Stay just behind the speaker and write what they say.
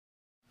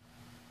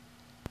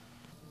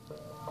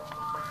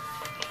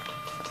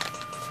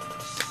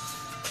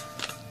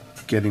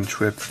Getting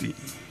Schwifty.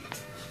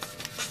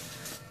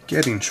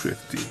 Getting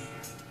Schwifty.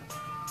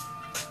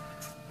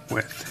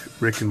 With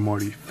Rick and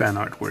Morty fan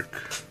artwork.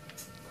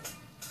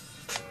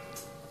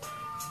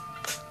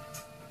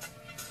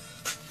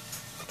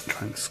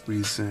 Trying to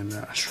squeeze in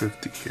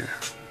Schwifty here.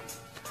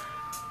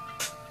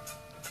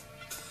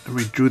 I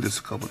redrew this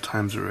a couple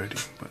times already,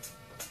 but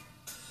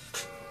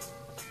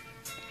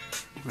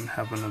we're gonna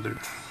have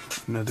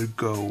another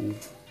go.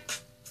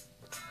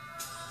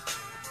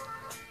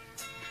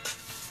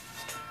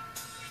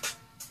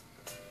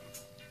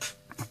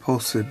 I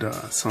posted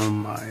some of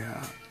my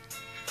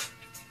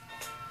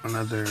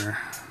another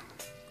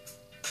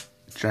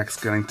Jack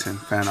Skellington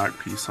fan art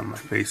piece on my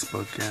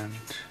Facebook, and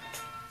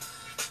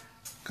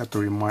got the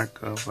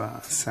remark of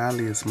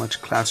Sally is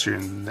much classier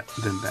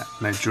than that.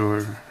 And I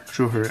drew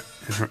her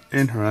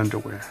in her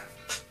underwear,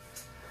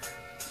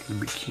 in a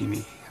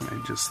bikini, and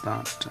I just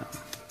thought,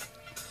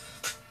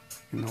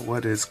 you know,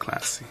 what is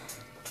classy?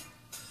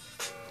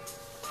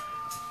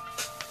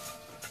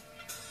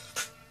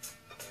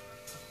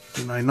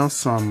 You know, I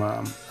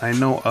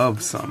know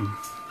of some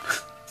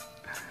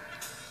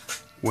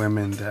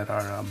women that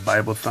are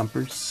Bible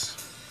thumpers.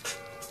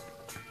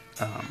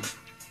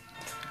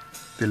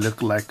 They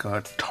look like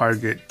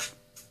Target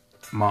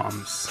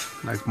moms,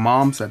 like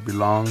moms that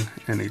belong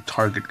in a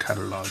Target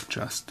catalog,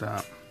 just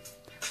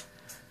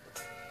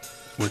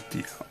with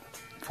the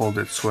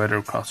folded sweater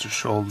across their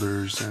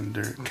shoulders and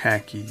their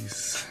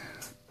khakis,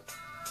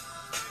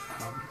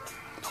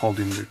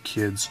 holding their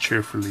kids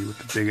cheerfully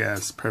with a big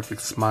ass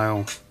perfect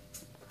smile,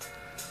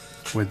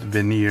 with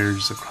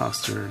veneers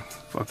across their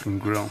fucking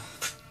grill,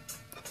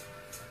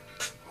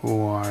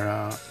 who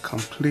are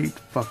complete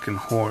fucking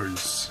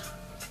whores.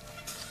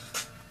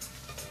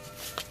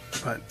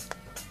 But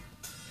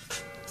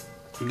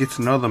you get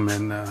to know them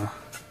in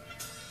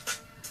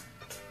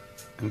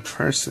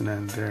person,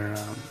 and they're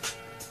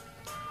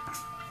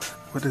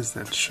what is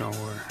that show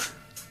or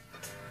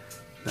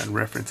that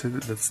reference? Is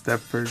it the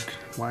Stepford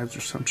Wives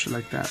or some shit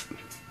like that?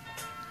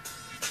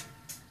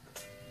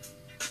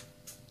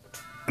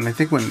 And I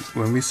think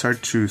when we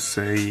start to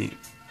say,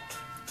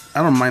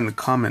 I don't mind the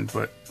comment,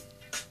 but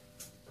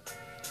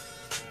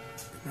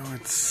you know,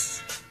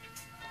 it's,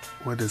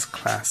 what is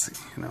classy?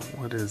 You know,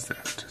 what is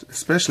that?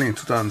 Especially in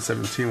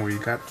 2017, where you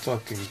got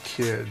fucking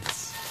kids,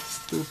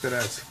 stupid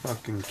ass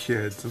fucking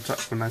kids.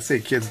 When I say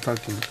kids, I'm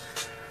talking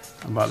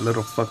about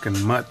little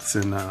fucking mutts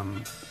in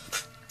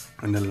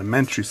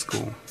elementary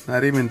school,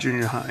 not even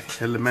junior high,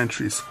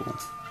 elementary school.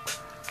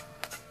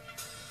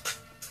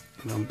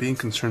 You know, being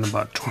concerned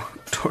about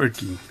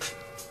twerking.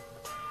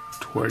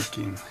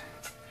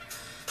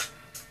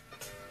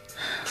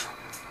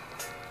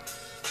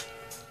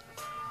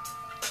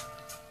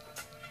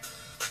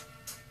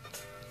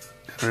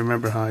 I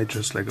remember how I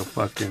dressed like a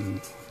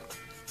fucking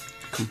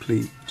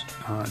complete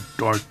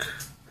dork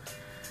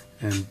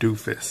and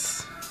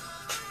doofus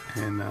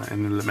in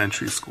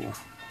elementary school.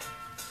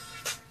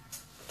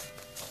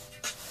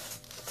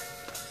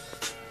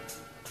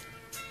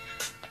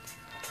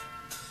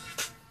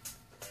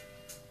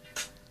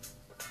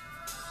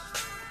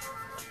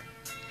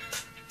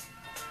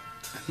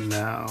 And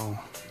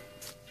now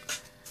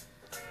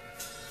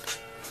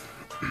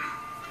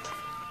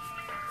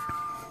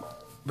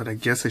but I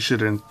guess I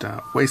shouldn't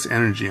waste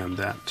energy on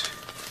that.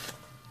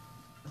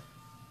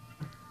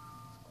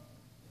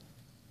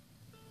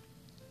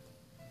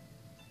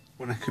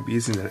 When I could be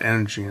using that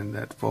energy and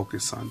that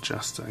focus on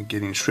just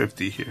getting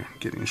Schwifty here,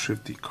 getting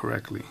Schwifty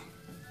correctly.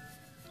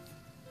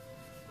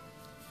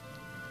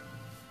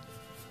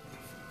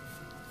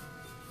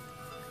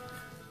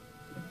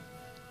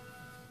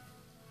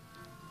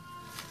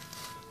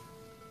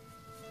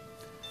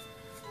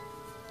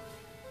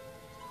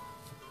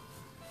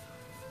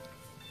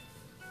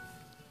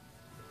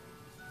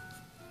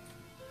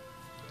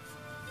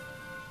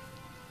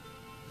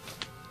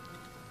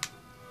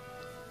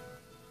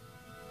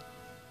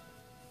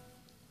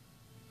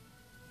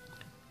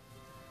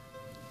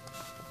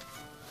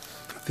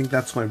 I think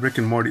that's why Rick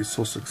and Morty is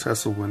so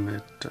successful,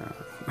 when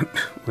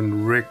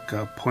Rick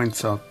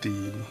points out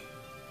the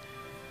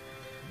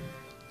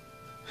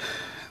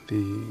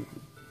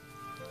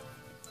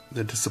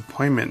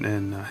disappointment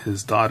in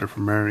his daughter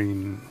for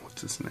marrying,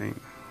 what's his name,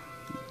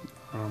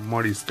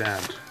 Morty's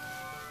dad.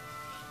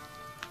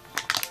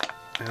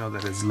 I know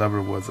that his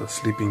lover was a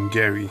sleeping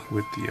Gary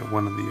with the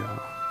one of the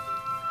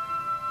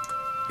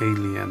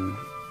alien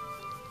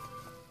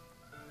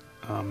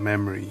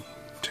memory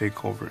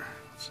takeover.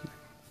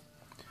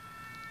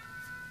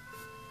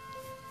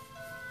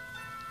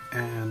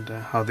 And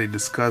how they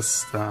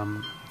discussed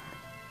the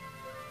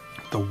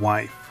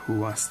wife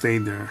who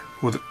stayed there.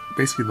 Well,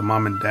 basically the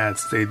mom and dad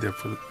stayed there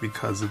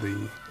because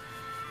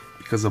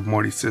of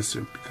Morty's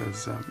sister,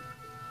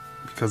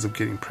 because of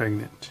getting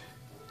pregnant.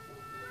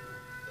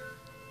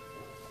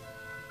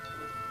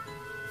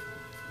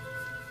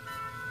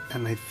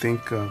 And I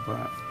think of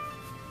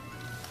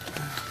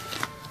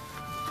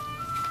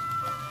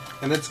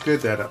and it's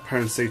good that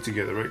parents stay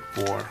together, right,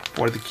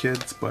 for the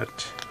kids,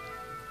 but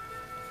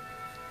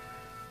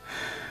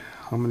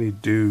how many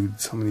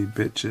dudes, how many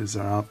bitches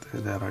are out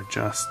there that are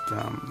just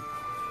that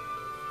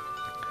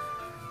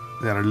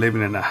are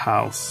living in a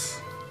house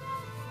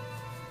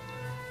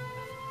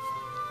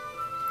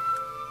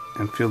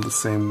and feel the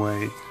same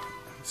way.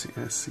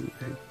 Let's see,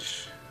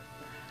 SCH,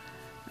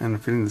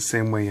 and feeling the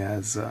same way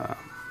as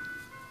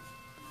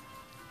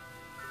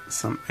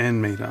some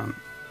inmate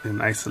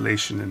in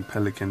isolation in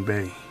Pelican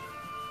Bay.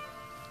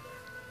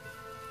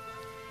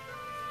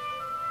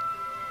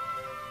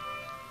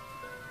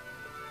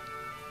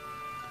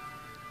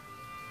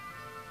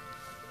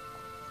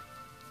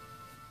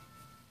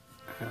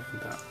 And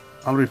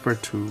I'll refer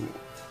to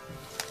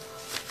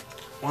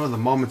one of the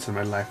moments in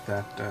my life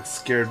that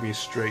scared me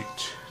straight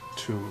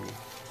to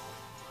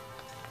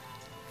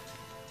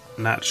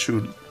not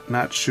shoot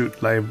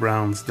live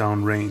rounds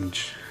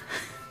downrange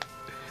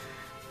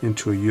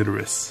into a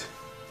uterus,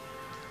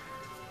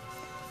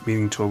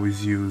 meaning to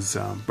always use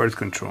birth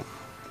control.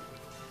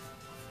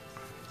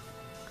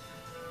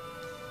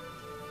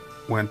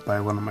 Went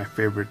by one of my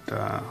favorite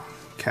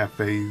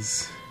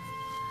cafes,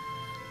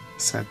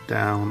 sat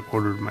down,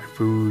 ordered my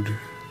food,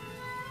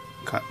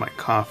 got my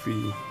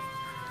coffee.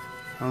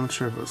 I'm not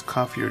sure if it was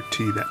coffee or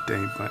tea that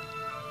day, but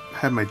I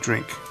had my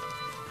drink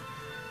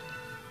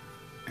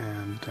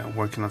and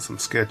working on some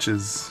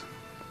sketches,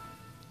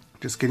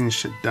 just getting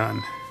shit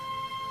done.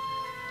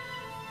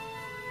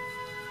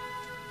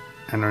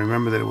 And I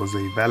remember that it was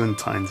a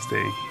Valentine's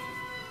Day,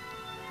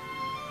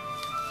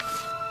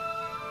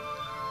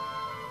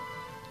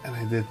 and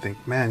I did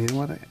think, man, you know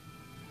what,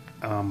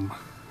 I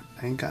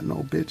ain't got no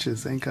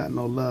bitches, I ain't got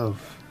no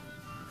love.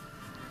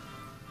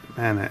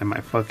 Man, am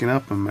I fucking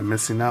up? Am I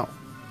missing out?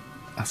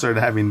 I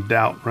started having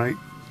doubt, right?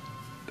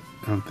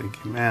 And I'm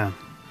thinking, man, I'm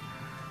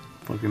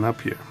fucking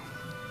up here.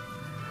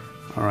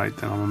 Alright,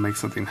 then I'm gonna make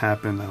something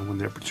happen when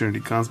the opportunity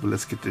comes, but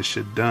let's get this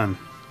shit done.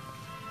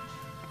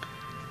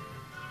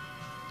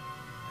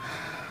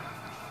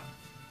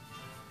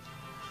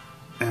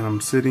 And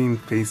I'm sitting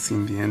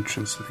facing the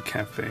entrance of the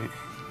cafe.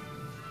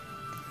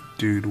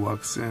 Dude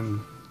walks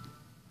in,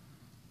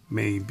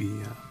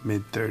 maybe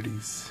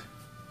mid-30s.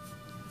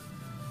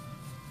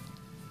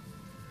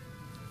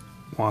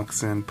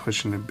 Walks in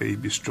pushing a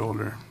baby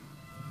stroller.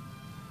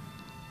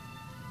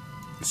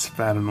 His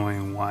fat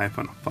annoying wife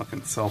on a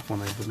fucking cell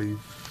phone, I believe.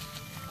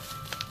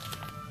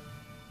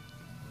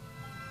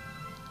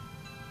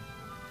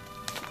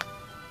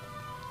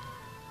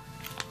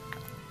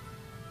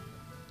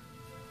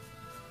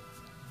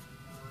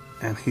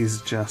 And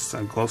he's just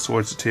goes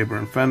towards the table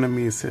in front of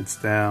me, sits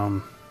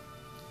down.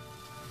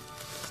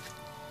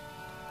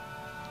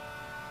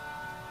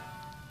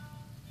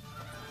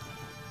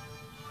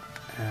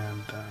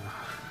 And let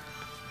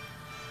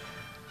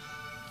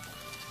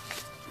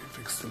me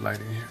fix the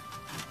lighting here.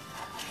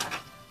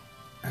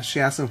 And she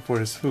asks him for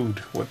his food.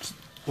 What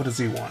does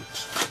he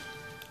want?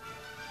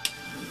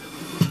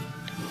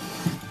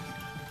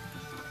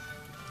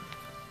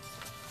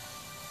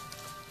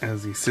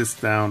 As he sits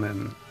down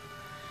and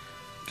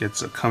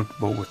gets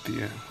comfortable with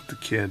the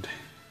kid.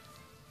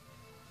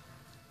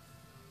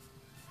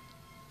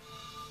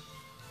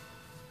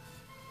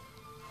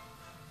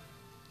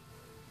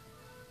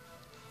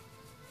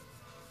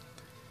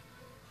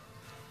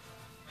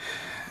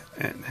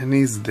 And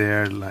he's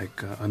there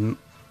like I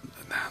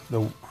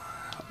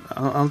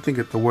don't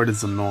think the word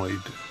is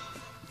annoyed,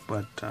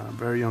 but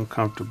very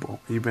uncomfortable.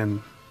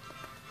 Even,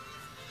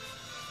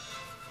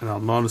 and I'll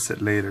notice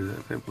it later,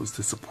 that it was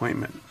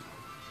disappointment.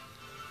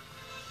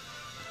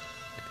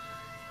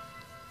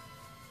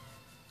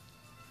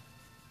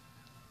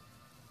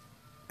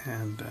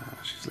 And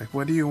she's like,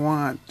 what do you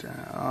want?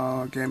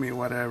 Oh, give me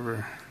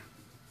whatever.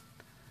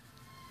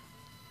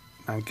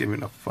 Not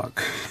giving a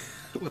fuck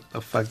what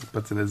the fuck he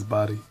puts in his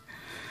body.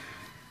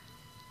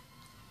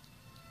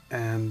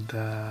 And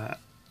I'm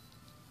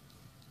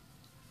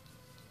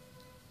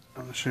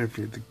not sure if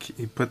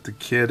he put the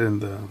kid in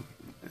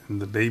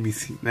the baby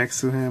seat next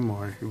to him,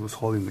 or he was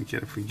holding the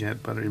kid, I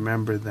forget. But I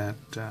remember that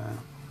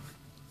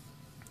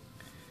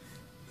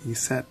he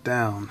sat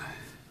down,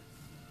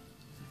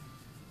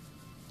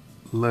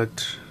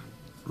 looked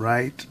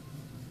right,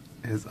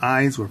 his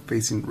eyes were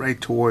facing right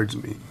towards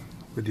me,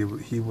 but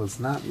he was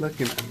not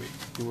looking at me.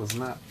 He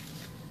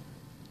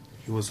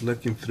was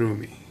looking through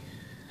me.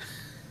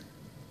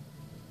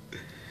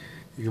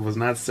 He was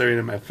not staring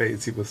at my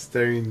face. He was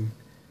staring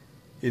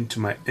into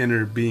my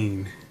inner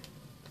being.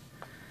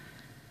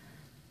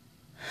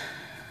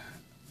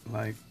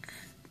 Like,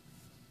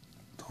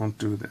 don't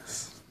do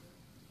this.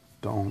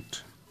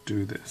 Don't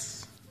do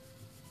this.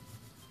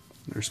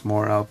 There's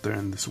more out there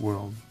in this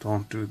world.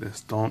 Don't do this.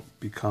 Don't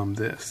become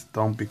this.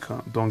 Don't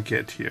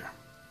get here.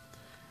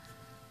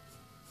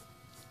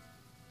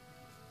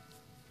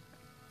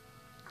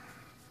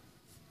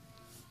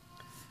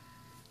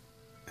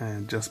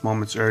 And just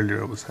moments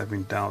earlier, I was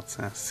having doubts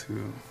as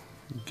to,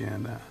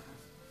 again,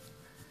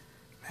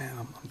 man,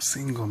 I'm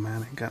single,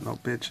 man. I ain't got no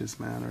bitches,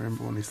 man. I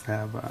remember when I used to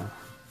have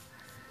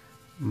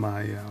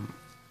my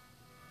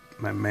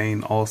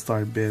main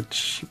all-star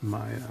bitch,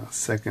 my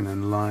second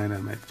in line,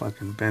 and my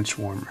fucking bench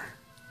warmer.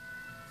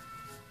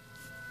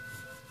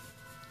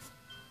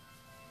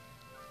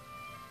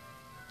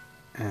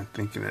 and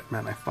thinking that,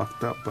 man, I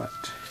fucked up, but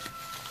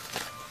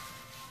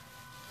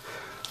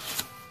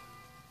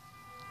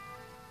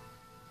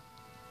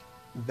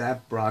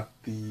that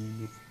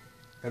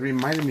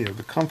reminded me of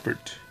the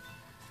comfort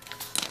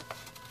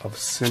of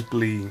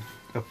simply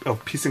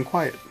of peace and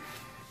quiet.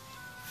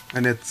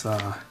 And it's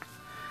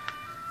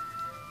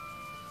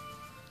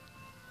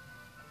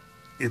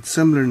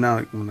similar now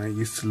when I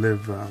used to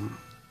live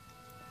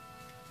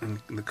in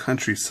the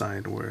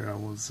countryside, where I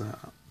was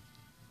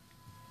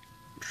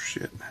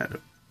had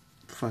a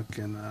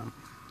fucking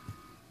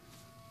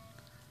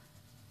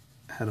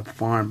had a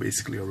farm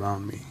basically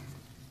around me,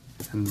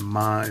 and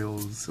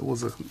miles, it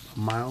was a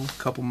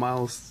couple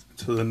miles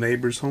to the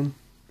neighbor's home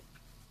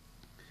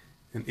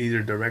in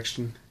either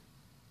direction.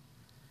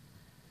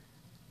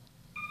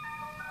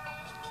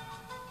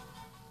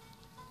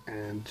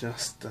 And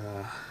just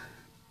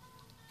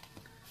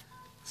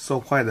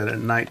so quiet that at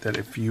night that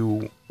if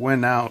you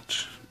went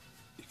out,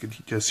 you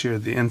could just hear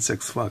the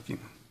insects fucking,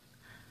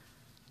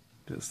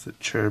 just the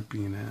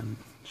chirping and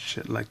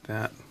shit like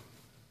that.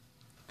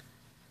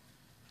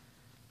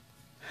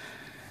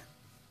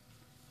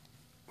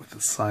 With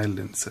the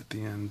silence at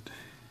the end.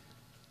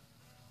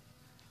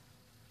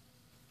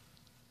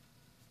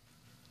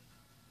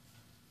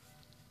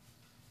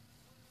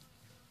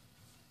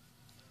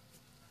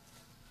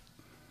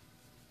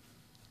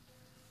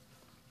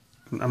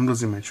 I'm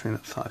losing my train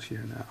of thought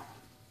here now.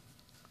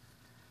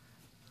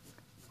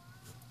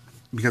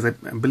 Because I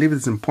believe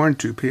it's important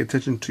to pay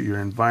attention to your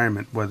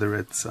environment, whether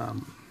it's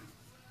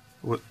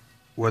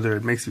whether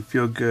it makes you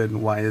feel good,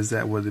 and why is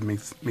that? Whether it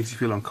makes you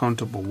feel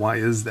uncomfortable, why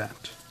is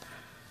that?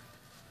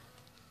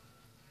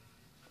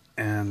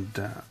 And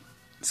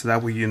so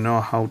that way you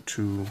know how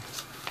to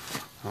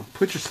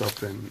put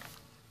yourself in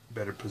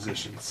better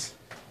positions.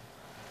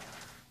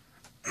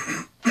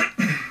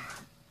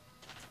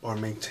 Or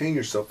maintain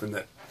yourself in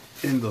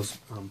those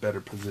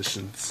better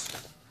positions.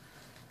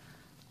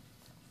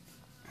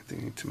 I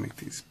think I need to make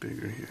these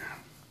bigger here.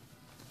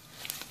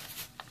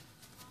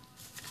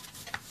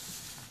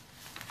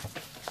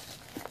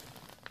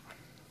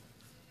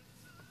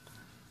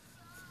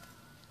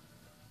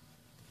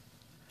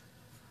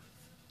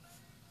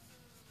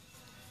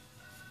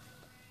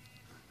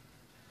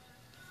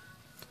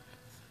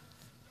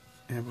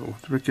 Yeah, but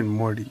with Rick and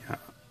Morty,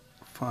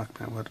 fuck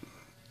man, what a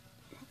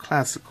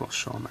classical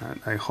show, man.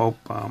 I hope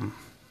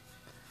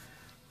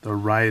the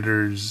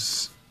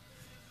writers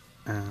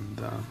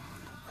and I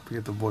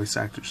forget the voice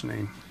actor's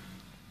name,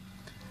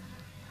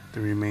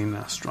 they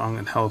remain strong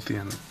and healthy,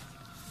 and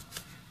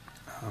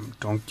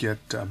don't get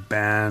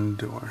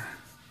banned or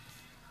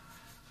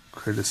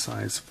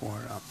criticized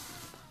for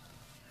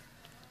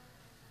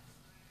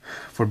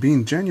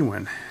being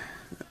genuine.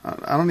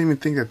 I don't even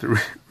think that they're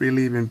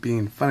really even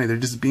being funny. They're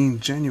just being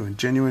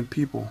genuine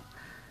people.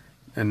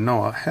 And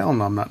no, hell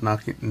no, I'm not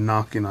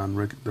knocking on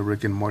the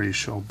Rick and Morty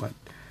show, but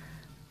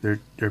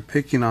they're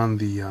picking on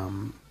the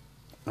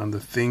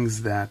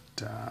things that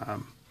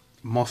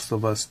most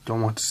of us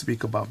don't want to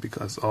speak about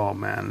because, oh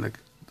man, like,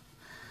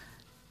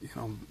 you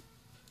know,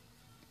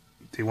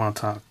 they want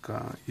to talk.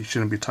 You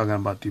shouldn't be talking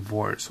about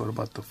divorce. What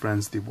about the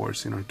friends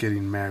divorcing or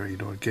getting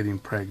married or getting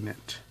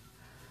pregnant?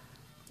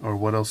 Or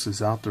what else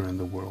is out there in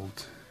the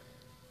world?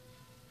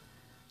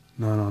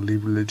 No,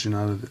 leave religion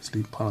out of this.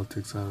 Leave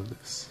politics out of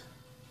this.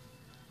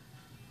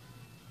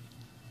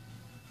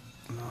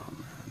 No,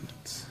 man.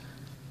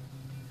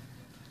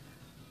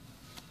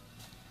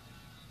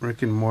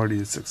 Rick and Morty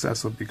is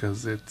successful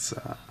because it's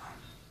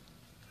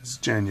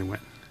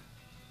genuine.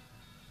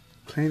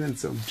 Plain and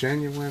so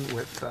genuine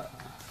with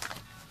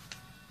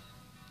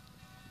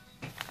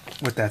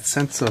that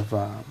sense of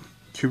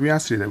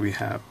curiosity that we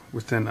have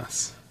within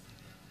us.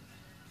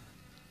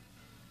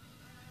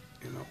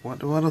 You know,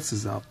 what else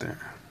is out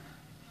there?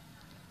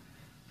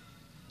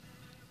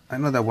 I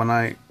know that when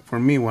I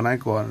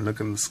go out and look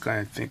in the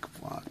sky, I think,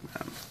 fuck,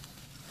 man,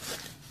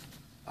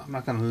 I'm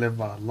not gonna live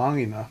long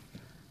enough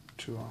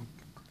to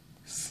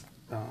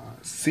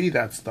see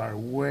that star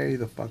way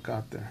the fuck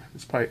out there.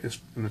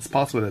 And it's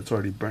possible that it's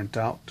already burnt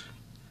out.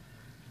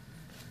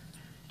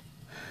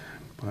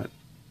 But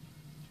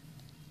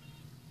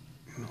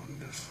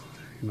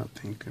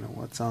think,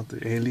 what's out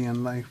there?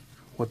 Alien life?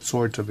 What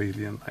sort of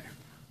alien life?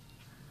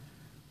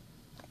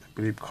 I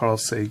believe Carl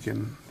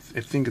Sagan,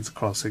 I think it's a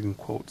Carl Sagan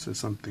quote, says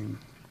something.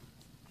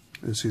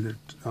 There's either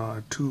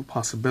two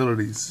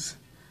possibilities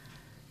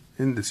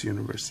in this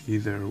universe.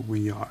 Either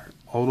we are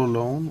all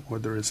alone or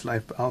there is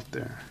life out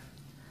there.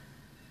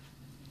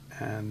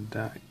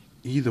 And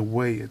either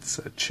way, it's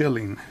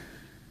chilling.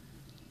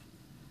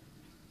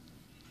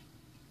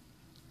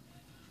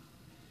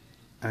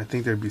 And I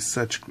think there'd be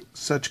such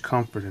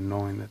comfort in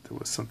knowing that there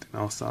was something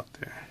else out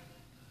there.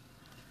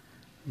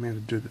 I had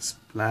to do this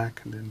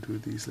black and then do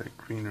these like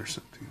green or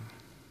something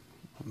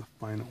on the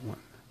final one.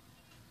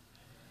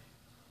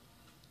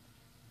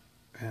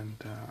 And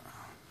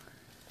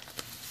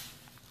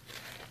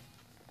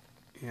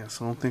yeah,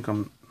 so I don't think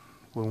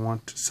will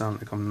want to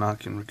sound like I'm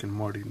knocking Rick and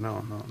Morty.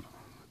 No.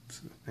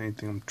 If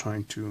anything, I'm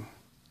trying to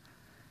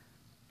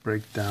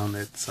break down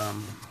its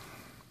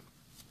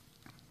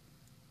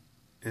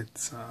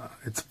its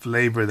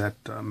flavor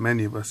that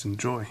many of us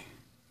enjoy.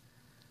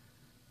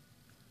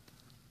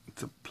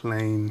 It's a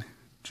plain,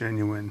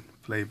 genuine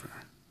flavor.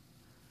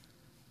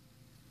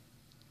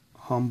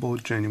 Humble,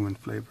 genuine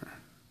flavor.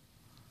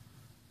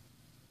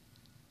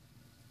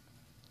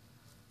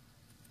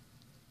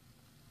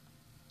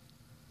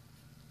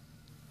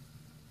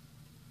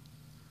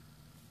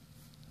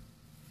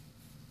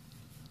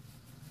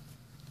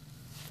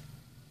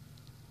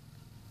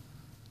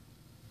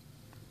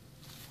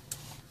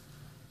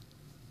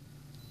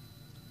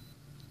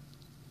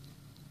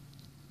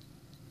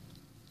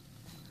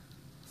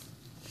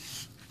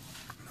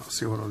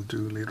 See what I'll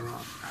do later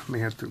on. I may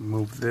have to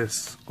move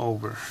this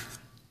over.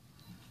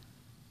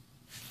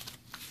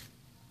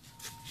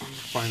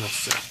 Final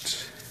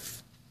set.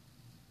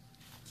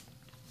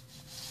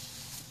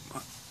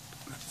 But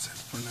that's it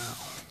for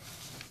now.